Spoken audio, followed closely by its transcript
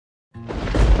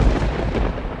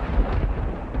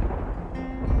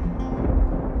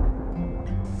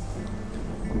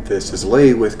This is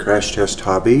Lee with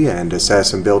Crashtesthobby and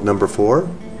Assassin build number 4.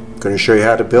 I'm going to show you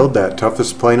how to build that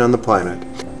toughest plane on the planet.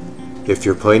 If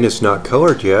your plane is not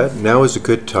colored yet, now is a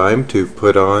good time to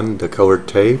put on the colored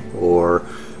tape or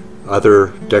other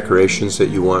decorations that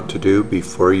you want to do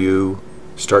before you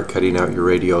start cutting out your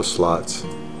radio slots.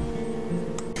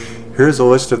 Here's a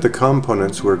list of the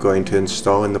components we're going to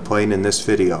install in the plane in this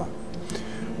video.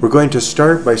 We're going to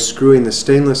start by screwing the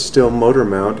stainless steel motor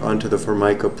mount onto the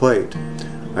Formica plate.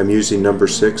 I'm using number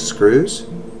 6 screws.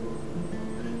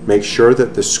 Make sure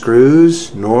that the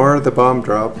screws nor the bomb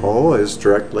drop hole is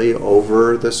directly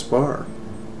over the spar.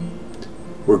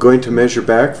 We're going to measure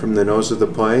back from the nose of the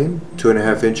plane,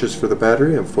 2.5 inches for the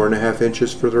battery and 4.5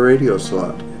 inches for the radio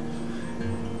slot.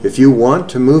 If you want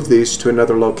to move these to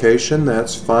another location,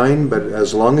 that's fine, but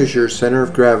as long as your center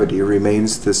of gravity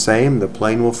remains the same, the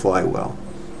plane will fly well.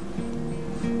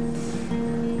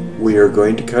 We are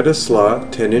going to cut a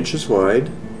slot 10 inches wide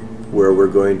where we're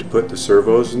going to put the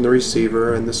servos and the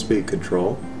receiver and the speed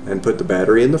control and put the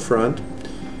battery in the front.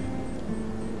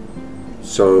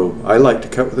 So I like to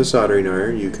cut with a soldering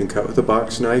iron. You can cut with a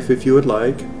box knife if you would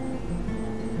like.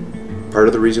 Part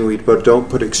of the reason we don't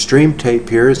put extreme tape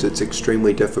here is it's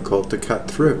extremely difficult to cut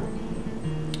through.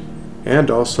 And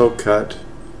also cut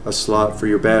a slot for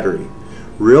your battery.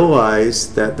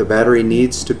 Realize that the battery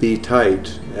needs to be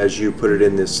tight as you put it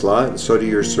in this slot, and so do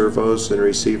your servos and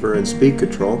receiver and speed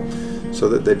control, so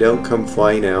that they don't come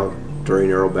flying out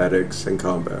during aerobatics and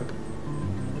combat.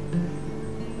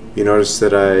 You notice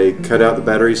that I cut out the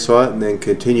battery slot and then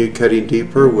continued cutting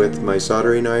deeper with my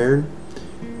soldering iron.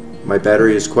 My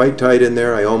battery is quite tight in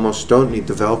there. I almost don't need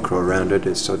the Velcro around it,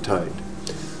 it's so tight.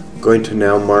 I'm going to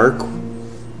now mark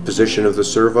position of the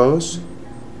servos.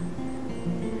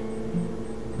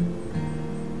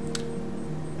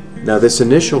 Now this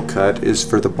initial cut is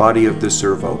for the body of the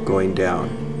servo going down.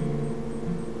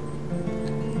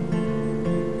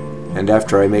 And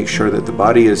after I make sure that the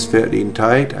body is fitting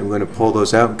tight, I'm going to pull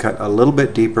those out and cut a little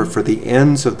bit deeper for the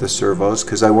ends of the servos,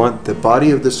 because I want the body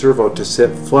of the servo to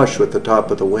sit flush with the top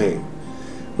of the wing,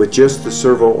 with just the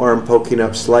servo arm poking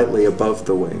up slightly above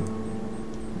the wing.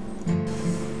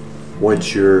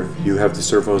 Once you have the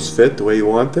servos fit the way you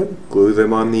want them, glue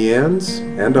them on the ends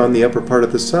and on the upper part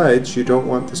of the sides. You don't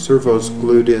want the servos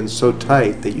glued in so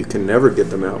tight that you can never get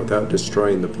them out without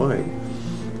destroying the plane.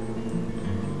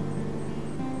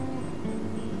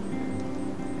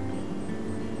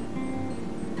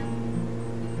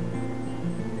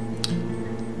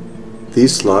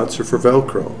 These slots are for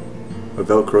Velcro. A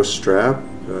Velcro strap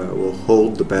will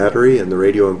hold the battery and the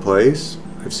radio in place.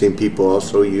 I've seen people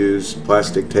also use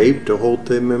plastic tape to hold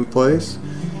them in place.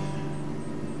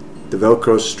 The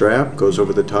Velcro strap goes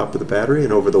over the top of the battery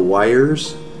and over the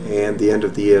wires and the end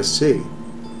of the ESC.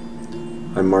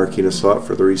 I'm marking a slot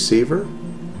for the receiver.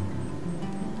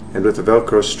 And with the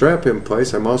Velcro strap in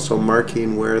place, I'm also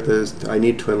marking where I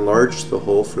need to enlarge the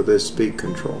hole for this speed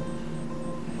control.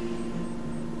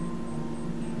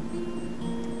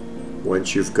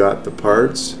 Once you've got the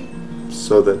parts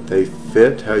so that they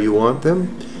fit how you want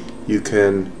them, you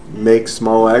can make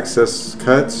small access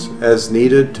cuts as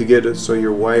needed to get it so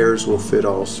your wires will fit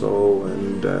also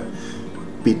and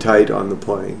be tight on the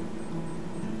plane.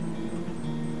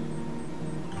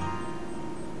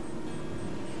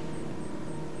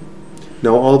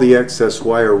 Now all the excess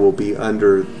wire will be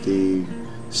under the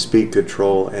speed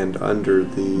control and under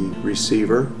the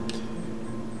receiver.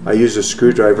 I use a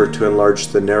screwdriver to enlarge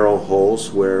the narrow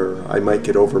holes where I might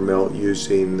get overmelt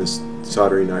using this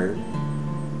soldering iron.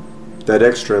 That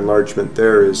extra enlargement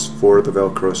there is for the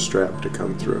Velcro strap to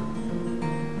come through.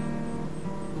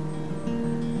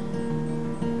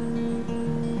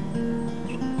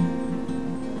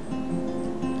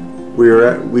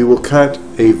 We will cut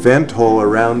a vent hole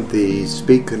around the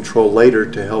speed control later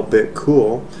to help it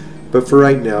cool, but for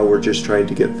right now we're just trying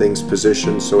to get things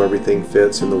positioned so everything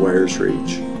fits and the wires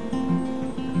reach.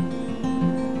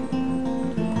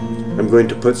 I'm going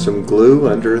to put some glue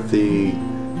under the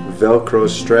Velcro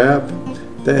strap.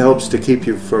 That helps to keep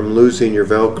you from losing your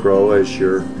Velcro as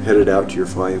you're headed out to your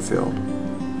flying field.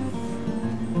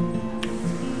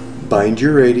 Bind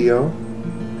your radio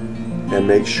and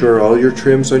make sure all your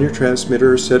trims on your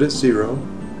transmitter are set at 0.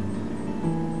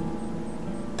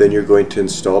 Then you're going to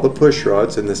install the push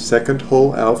rods in the second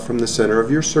hole out from the center of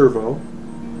your servo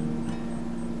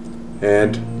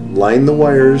and line the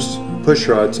wires push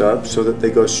rods up so that they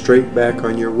go straight back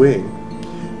on your wing.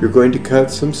 You're going to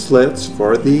cut some slits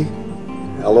for the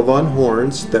elevon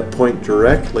horns that point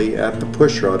directly at the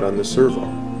push rod on the servo.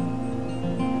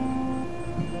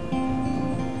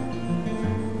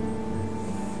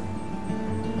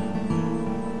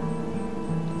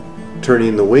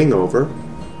 turning the wing over,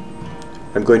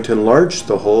 I'm going to enlarge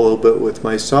the hole a little bit with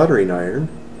my soldering iron.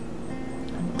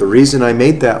 The reason I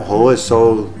made that hole is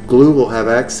so glue will have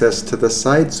access to the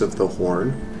sides of the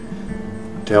horn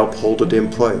to help hold it in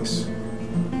place.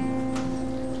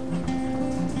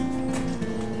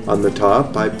 On the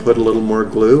top, I put a little more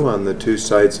glue on the two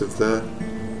sides of the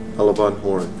elevon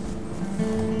horn.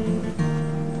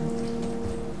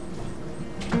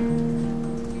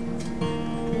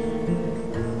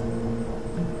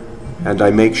 And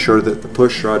I make sure that the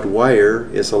pushrod wire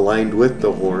is aligned with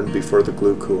the horn before the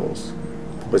glue cools.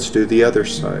 Let's do the other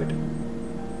side.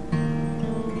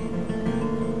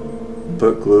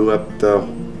 Put glue up the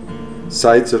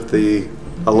sides of the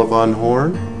elevon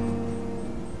horn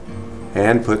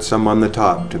and put some on the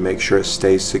top to make sure it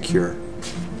stays secure.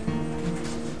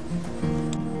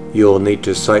 You'll need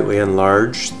to slightly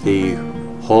enlarge the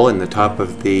hole in the top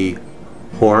of the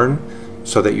horn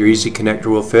so that your easy connector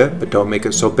will fit, but don't make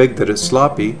it so big that it's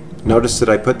sloppy. Notice that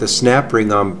I put the snap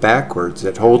ring on backwards.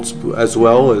 It holds as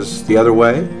well as the other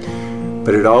way,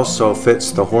 but it also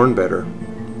fits the horn better.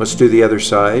 Let's do the other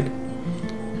side.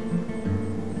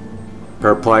 A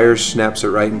pair of pliers snaps it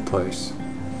right in place.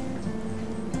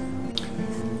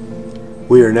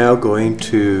 We are now going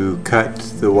to cut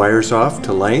the wires off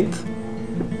to length.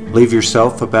 Leave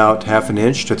yourself about 1/2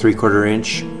 inch to 3/4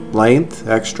 inch length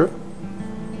extra.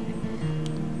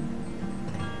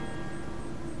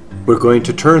 We're going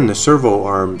to turn the servo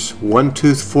arms 1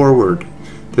 tooth forward.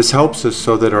 This helps us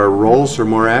so that our rolls are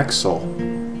more axial.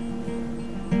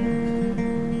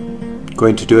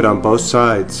 Going to do it on both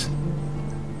sides.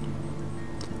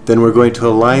 Then we're going to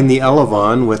align the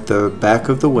elevon with the back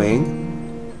of the wing.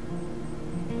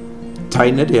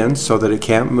 Tighten it in so that it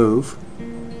can't move.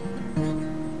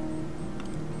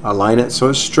 Align it so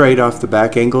it's straight off the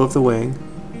back angle of the wing.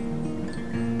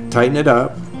 Tighten it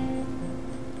up.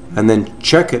 And then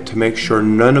check it to make sure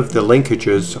none of the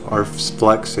linkages are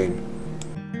flexing.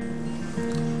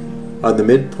 On the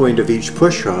midpoint of each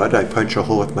pushrod, I punch a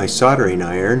hole with my soldering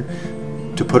iron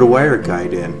to put a wire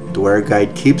guide in. The wire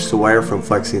guide keeps the wire from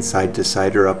flexing side to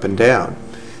side or up and down.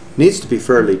 It needs to be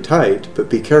fairly tight, but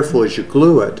be careful as you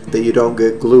glue it that you don't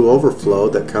get glue overflow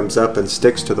that comes up and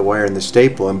sticks to the wire in the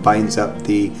staple and binds up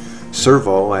the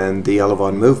servo and the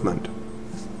elevon movement.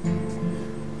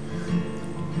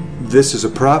 This is a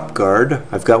prop guard.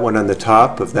 I've got one on the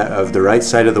top of the right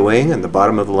side of the wing and the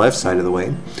bottom of the left side of the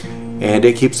wing, and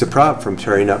it keeps the prop from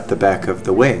tearing up the back of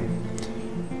the wing.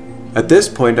 At this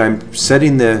point, I'm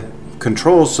setting the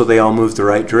controls so they all move the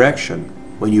right direction.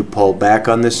 When you pull back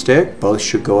on the stick, both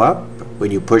should go up.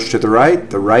 When you push to the right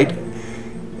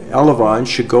elevon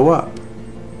should go up.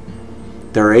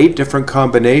 There are 8 different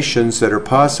combinations that are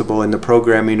possible in the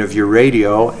programming of your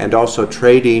radio, and also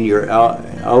trading your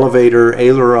elevator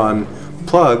aileron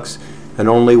plugs, and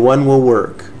only one will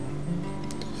work.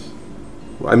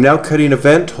 I'm now cutting a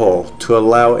vent hole to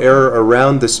allow air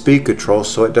around the speed control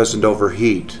so it doesn't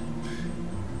overheat.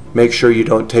 Make sure you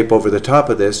don't tape over the top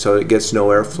of this so it gets no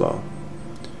airflow.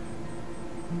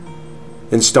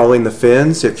 Installing the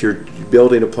fins, if you're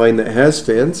building a plane that has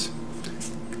fins,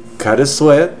 cut a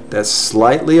slit that's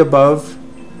slightly above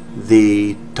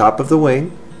the top of the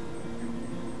wing.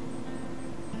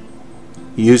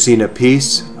 Using a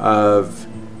piece of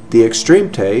the extreme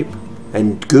tape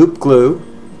and goop glue,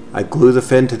 I glue the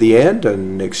fin to the end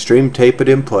and extreme tape it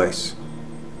in place.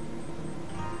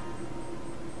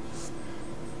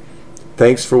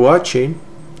 Thanks for watching.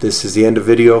 This is the end of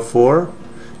video 4.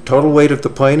 Total weight of the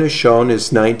plane as shown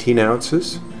is 19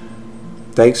 ounces.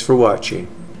 Thanks for watching.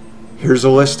 Here's a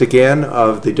list again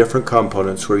of the different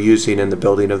components we're using in the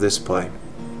building of this plane.